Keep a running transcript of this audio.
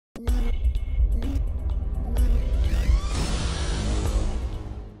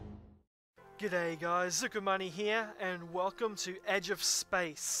G'day guys, Zuku Money here, and welcome to Edge of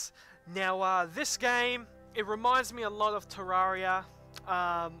Space. Now, this game, it reminds me a lot of Terraria,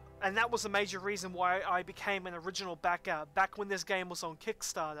 and that was a major reason why I became an original backer back when this game was on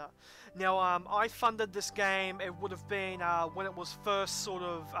Kickstarter. Now, I funded this game, it would have been when it was first sort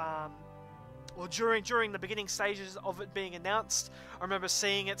of, well, during the beginning stages of it being announced. I remember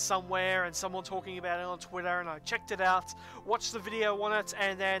seeing it somewhere and someone talking about it on Twitter, and I checked it out, watched the video on it,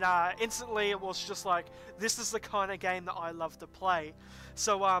 and then instantly it was just like, this is the kind of game that I love to play.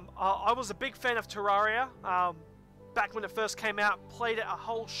 So I was a big fan of Terraria back when it first came out, played it a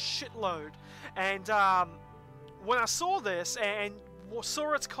whole shitload, and when I saw this and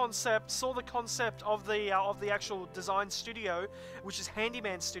saw its concept, saw the concept of the actual design studio, which is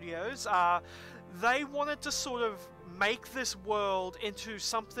Handyman Studios. They wanted to sort of make this world into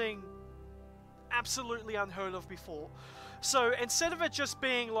something absolutely unheard of before. So instead of it just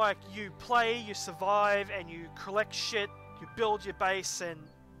being like you play, you survive, and you collect shit, you build your base, and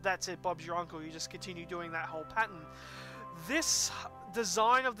that's it, Bob's your uncle, you just continue doing that whole pattern. This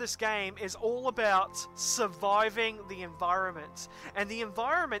design of this game is all about surviving the environment, and the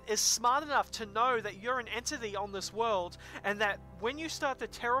environment is smart enough to know that you're an entity on this world, and that when you start to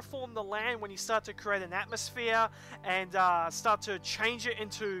terraform the land, when you start to create an atmosphere and start to change it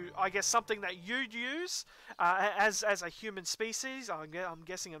into, I guess, something that you'd use as a human species, I'm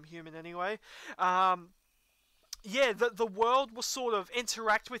guessing I'm human anyway, yeah, the world will sort of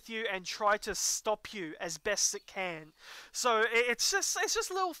interact with you and try to stop you as best it can. So it's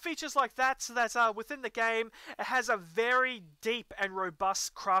just little features like that, so that within the game it has a very deep and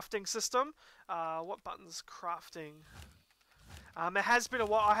robust crafting system. What button's crafting? It has been a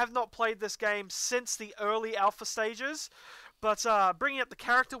while. I have not played this game since the early alpha stages, but bringing up the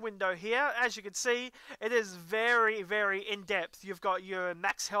character window here, as you can see, it is very, very in-depth. You've got your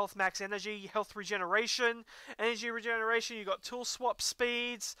max health, max energy, health regeneration, energy regeneration, you've got tool swap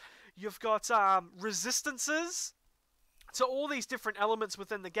speeds, you've got resistances. So all these different elements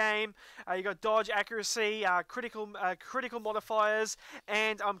within the game. You got dodge, accuracy, critical modifiers,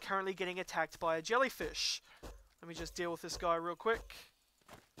 and I'm currently getting attacked by a jellyfish. Let me just deal with this guy real quick.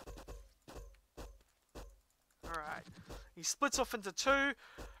 Alright, he splits off into two.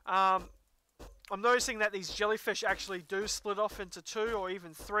 I'm noticing that these jellyfish actually do split off into two or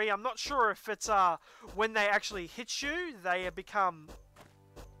even three. I'm not sure if it's when they actually hit you, they become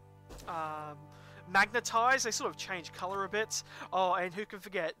magnetized. They sort of change color a bit. Oh, and who can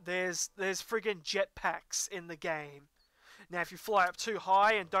forget, there's friggin' jetpacks in the game. Now, if you fly up too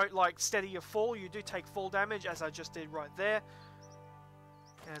high and don't like steady your fall, you do take fall damage, as I just did right there.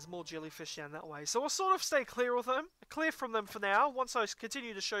 And there's more jellyfish down that way. So we'll sort of stay clear from them for now, once I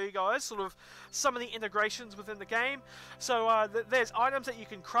continue to show you guys sort of some of the integrations within the game. So there's items that you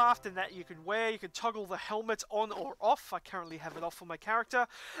can craft and that you can wear. You can toggle the helmet on or off. I currently have it off for my character.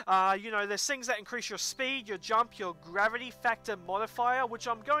 You know, there's things that increase your speed, your jump, your gravity factor modifier, which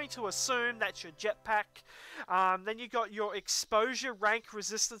I'm going to assume that's your jetpack. Then you got your exposure, rank,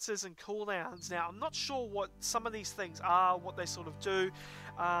 resistances, and cooldowns. Now, I'm not sure what some of these things are, what they sort of do.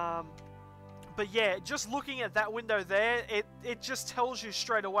 But yeah, just looking at that window there, it just tells you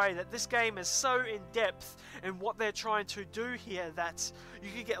straight away that this game is so in depth in what they're trying to do here that you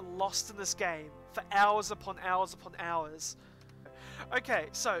could get lost in this game for hours upon hours upon hours. Okay,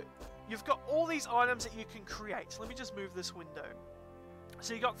 so you've got all these items that you can create. Let me just move this window.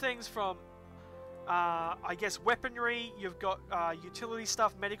 So you got things from I guess weaponry, you've got utility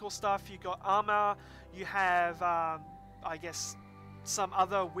stuff, medical stuff, you've got armor, you have I guess some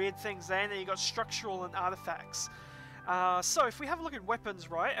other weird things there, and then you got structural and artifacts. So if we have a look at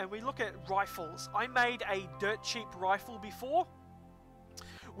weapons, right, and we look at rifles, I made a dirt cheap rifle before,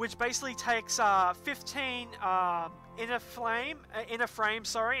 which basically takes 15 inner frame,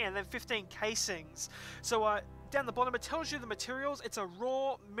 and then 15 casings. So down the bottom it tells you the materials. It's a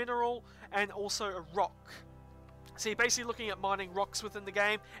raw, mineral, and also a rock. So you're basically looking at mining rocks within the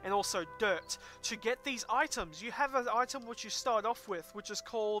game, and also dirt. To get these items, you have an item which you start off with, which is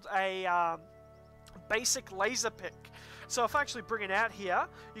called a basic laser pick. So if I actually bring it out here,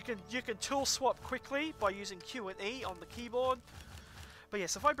 you can tool swap quickly by using Q and E on the keyboard. But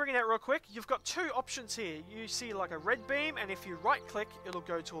yes, if I bring it out real quick, you've got two options here. You see like a red beam, and if you right click, it'll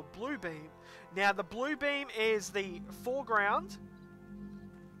go to a blue beam. Now the blue beam is the foreground.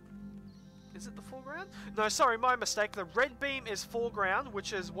 Is it the foreground? No, sorry, my mistake. The red beam is foreground,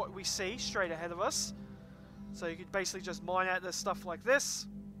 which is what we see straight ahead of us. So you could basically just mine out this stuff like this.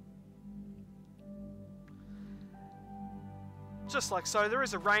 Just like so. There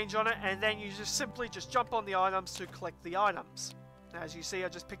is a range on it, and then you just simply jump on the items to collect the items. As you see, I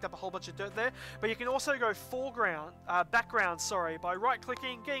just picked up a whole bunch of dirt there. But you can also go background, sorry, by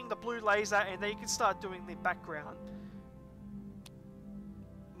right-clicking, getting the blue laser, and then you can start doing the background.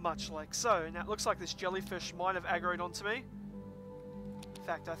 Much like so. Now, it looks like this jellyfish might have aggroed onto me. In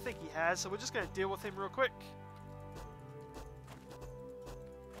fact, I think he has, so we're just going to deal with him real quick.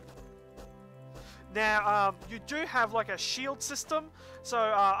 Now, you do have like a shield system, so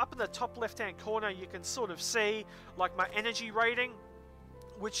up in the top left-hand corner you can sort of see like my energy rating,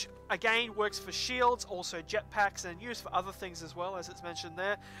 which again works for shields, also jetpacks, and used for other things as well, as it's mentioned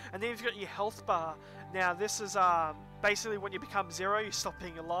there. And then you've got your health bar. Now this is basically when you become 0, you stop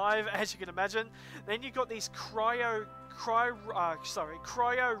being alive, as you can imagine. Then you've got these cryo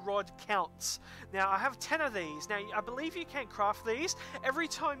rod counts. Now I have 10 of these. Now I believe you can craft these. Every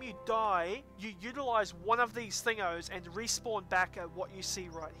time you die, you utilize one of these thingos and respawn back at what you see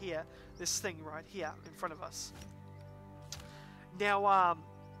right here. This thing right here in front of us. Now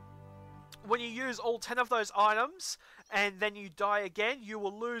when you use all 10 of those items and then you die again, you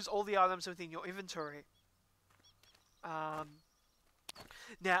will lose all the items within your inventory.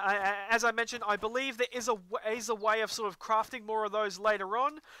 Now, as I mentioned, I believe there is a way of sort of crafting more of those later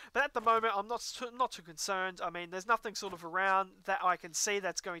on, but at the moment I'm not too concerned. I mean, there's nothing sort of around that I can see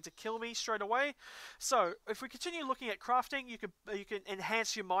that's going to kill me straight away. So, if we continue looking at crafting, you can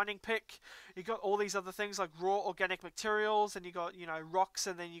enhance your mining pick. You got all these other things like raw organic materials, and you got, you know, rocks,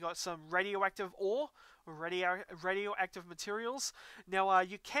 and then you got some radioactive ore. Radioactive materials. Now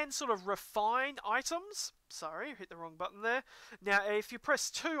you can sort of refine items. Sorry, hit the wrong button there. Now if you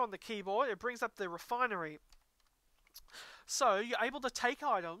press 2 on the keyboard, it brings up the refinery. So you're able to take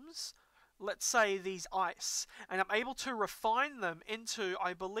items, let's say these ice, and I'm able to refine them into,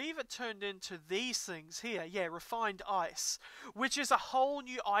 I believe it turned into these things here. Yeah, refined ice, which is a whole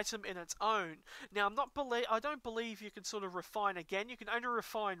new item in its own. Now I don't believe you can sort of refine again. You can only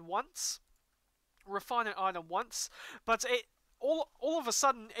refine once. Refine an item once, but all of a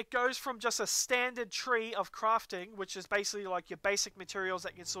sudden it goes from just a standard tree of crafting, which is basically like your basic materials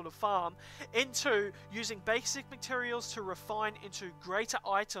that you sort of farm, into using basic materials to refine into greater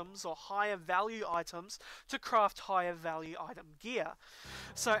items or higher value items to craft higher value item gear.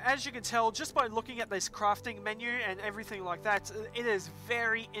 So as you can tell, just by looking at this crafting menu and everything like that, it is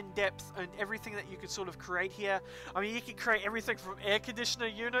very in-depth in everything that you can sort of create here. I mean, you can create everything from air conditioner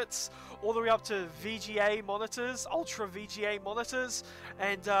units all the way up to VGA monitors, ultra VGA monitors,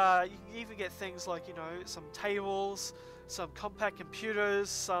 and you can even get things like, you know, some tables, some compact computers,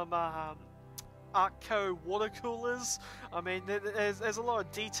 some Arco water coolers. I mean, there's a lot of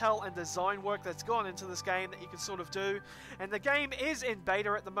detail and design work that's gone into this game that you can sort of do, and the game is in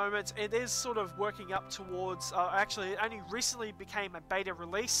beta at the moment. It is sort of working up towards, actually it only recently became a beta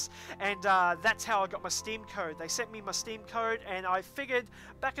release, and that's how I got my Steam code. They sent me my Steam code, and I figured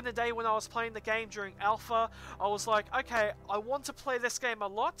back in the day when I was playing the game during alpha, I was like, okay, I want to play this game a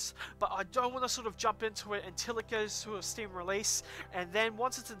lot, but I don't want to sort of jump into it until it goes to a Steam release, and then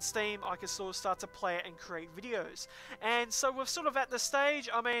once it's in Steam, I can sort of start to play it and create videos. And so we're sort of at the stage,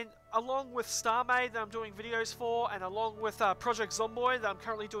 I mean, along with StarMade that I'm doing videos for, and along with Project Zomboid that I'm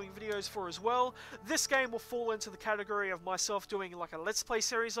currently doing videos for as well, this game will fall into the category of myself doing like a Let's Play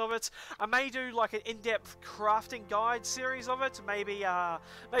series of it. I may do like an in-depth crafting guide series of it, maybe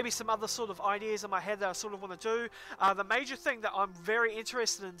some other sort of ideas in my head that I sort of want to do. The major thing that I'm very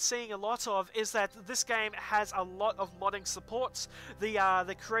interested in seeing a lot of is that this game has a lot of modding support.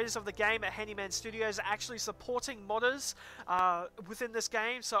 The creators of the game at Handyman Studios are actually supporting modders within this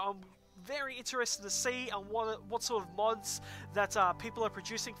game, so I'm very interested to see on what sort of mods that people are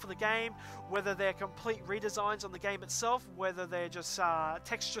producing for the game, whether they're complete redesigns on the game itself, whether they're just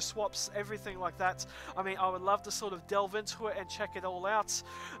texture swaps, everything like that. I mean, I would love to sort of delve into it and check it all out,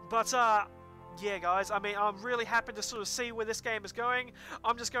 but yeah guys, I mean, I'm really happy to sort of see where this game is going.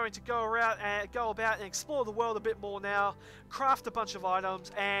 I'm just going to go about and explore the world a bit more now, craft a bunch of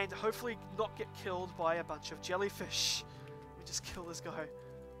items, and hopefully not get killed by a bunch of jellyfish. Let me just kill this guy.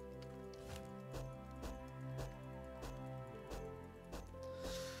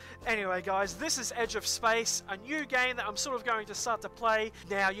 Anyway guys, this is Edge of Space, a new game that I'm sort of going to start to play.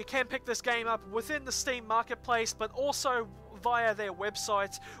 Now, you can pick this game up within the Steam Marketplace, but also via their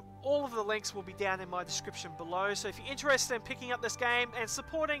website. All of the links will be down in my description below, so if you're interested in picking up this game and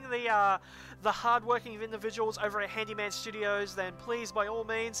supporting the hard-working individuals over at Handyman Studios, then please, by all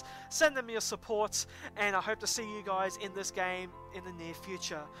means, send them your support, and I hope to see you guys in this game in the near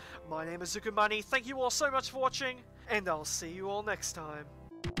future. My name is Zuku. Thank you all so much for watching, and I'll see you all next time.